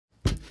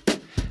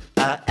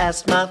I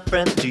asked my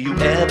friend, do you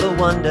ever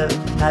wonder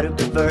how to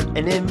convert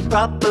an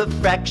improper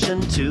fraction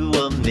to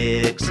a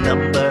mixed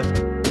number?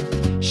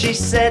 She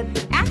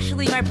said,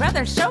 actually, my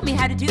brother showed me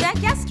how to do that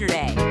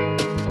yesterday.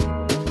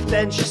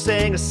 Then she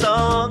sang a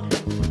song.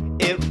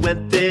 It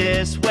went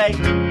this way.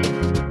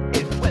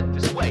 It went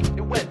this way.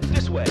 It went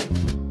this way.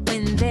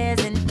 When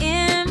there's an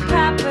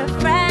improper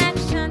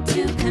fraction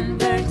to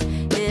convert,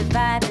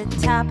 divide the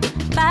top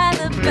by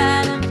the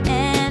bottom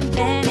and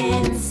then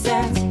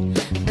insert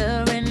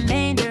the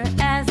remainder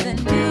as the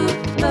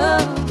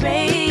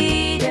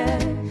numerator,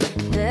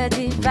 the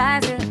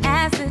divisor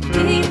as the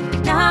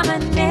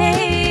denominator.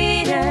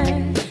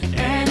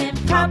 An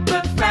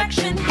improper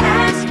fraction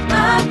has a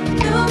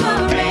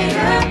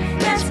numerator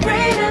that's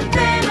greater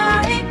than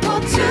or equal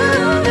to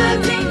the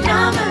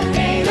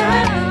denominator.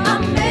 A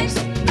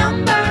mixed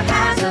number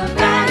has a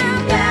value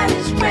that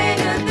is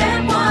greater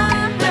than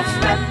 1, that's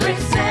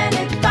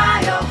represented by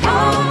a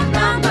whole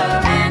number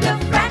and a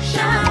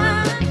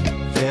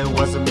fraction. There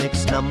was a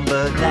mixed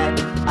number that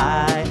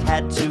I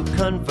had to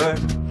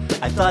convert.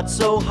 I thought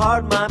so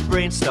hard my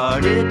brain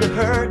started to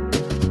hurt.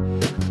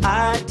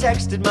 I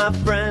texted my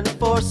friend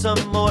for some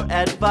more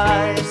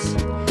advice.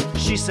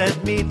 She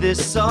sent me this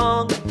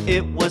song.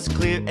 It was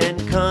clear and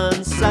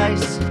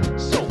concise.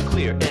 So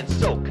clear and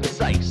so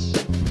concise.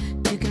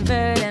 To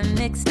convert a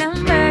mixed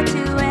number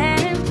to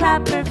an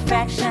improper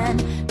fraction,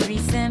 3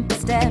 simple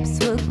steps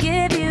will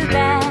give you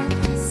that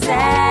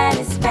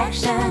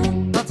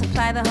satisfaction.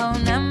 Multiply the whole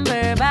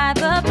number by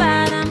the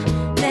bottom,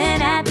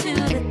 then add to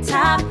the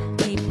top.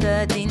 Keep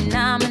the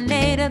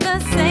denominator the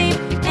same,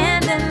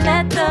 and then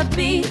let the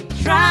beat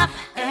drop.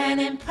 An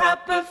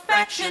improper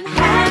fraction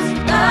has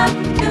a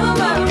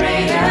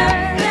numerator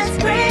that's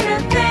greater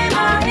than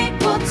or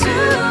equal to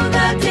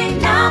the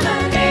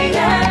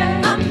denominator.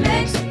 A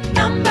mixed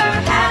number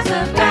has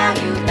a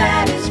value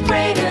that is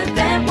greater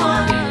than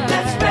 1,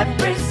 that's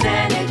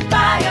represented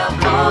by a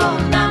whole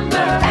number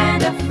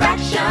and a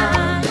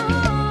fraction.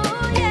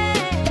 Ooh,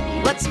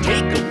 yeah. Let's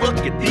take a look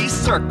at these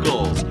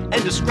circles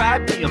and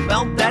describe the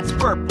amount that's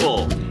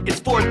purple. It's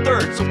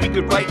 4/3, so we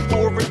could write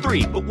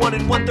 4/3, but 1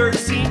 1/3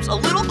 seems a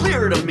little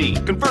clearer to me.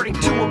 Converting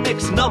to a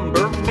mixed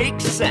number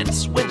makes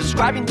sense when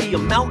describing the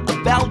amount a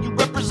value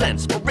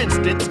represents. For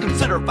instance,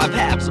 consider 5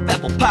 halves of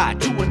apple pie.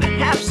 2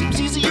 1/2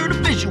 seems easier to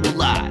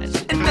visualize.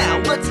 And now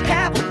let's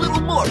have a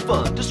little more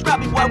fun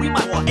describing why we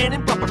might want an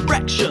improper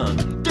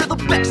fraction. They're the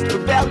best for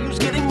values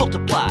getting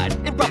multiplied.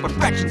 Improper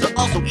fractions are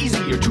also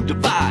easier to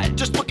divide.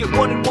 Just look at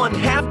 1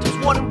 1/2 times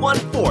 1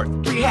 1/4.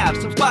 3 halves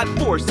times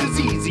 5/4 is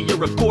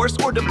easier, of course.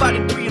 Or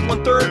dividing 3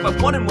 1/3 by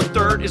 1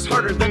 1/3 is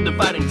harder than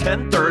dividing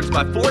 10/3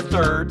 by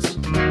 4/3.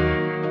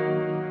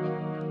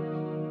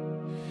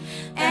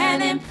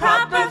 An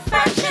improper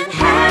fraction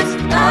has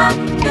a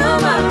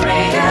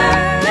numerator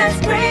that's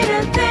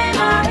greater than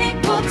or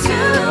equal to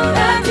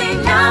the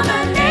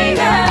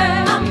denominator.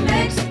 A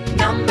mixed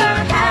number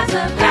has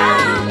a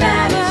value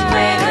that is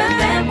greater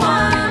than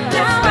 1,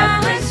 that's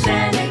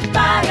represented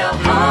by a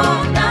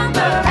whole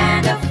number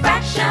and a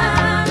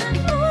fraction.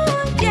 Ooh,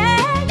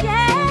 yeah,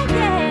 yeah,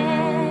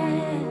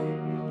 yeah.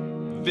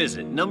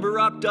 Visit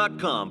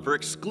numberrock.com for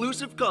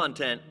exclusive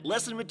content,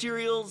 lesson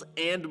materials,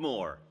 and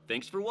more.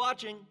 Thanks for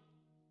watching.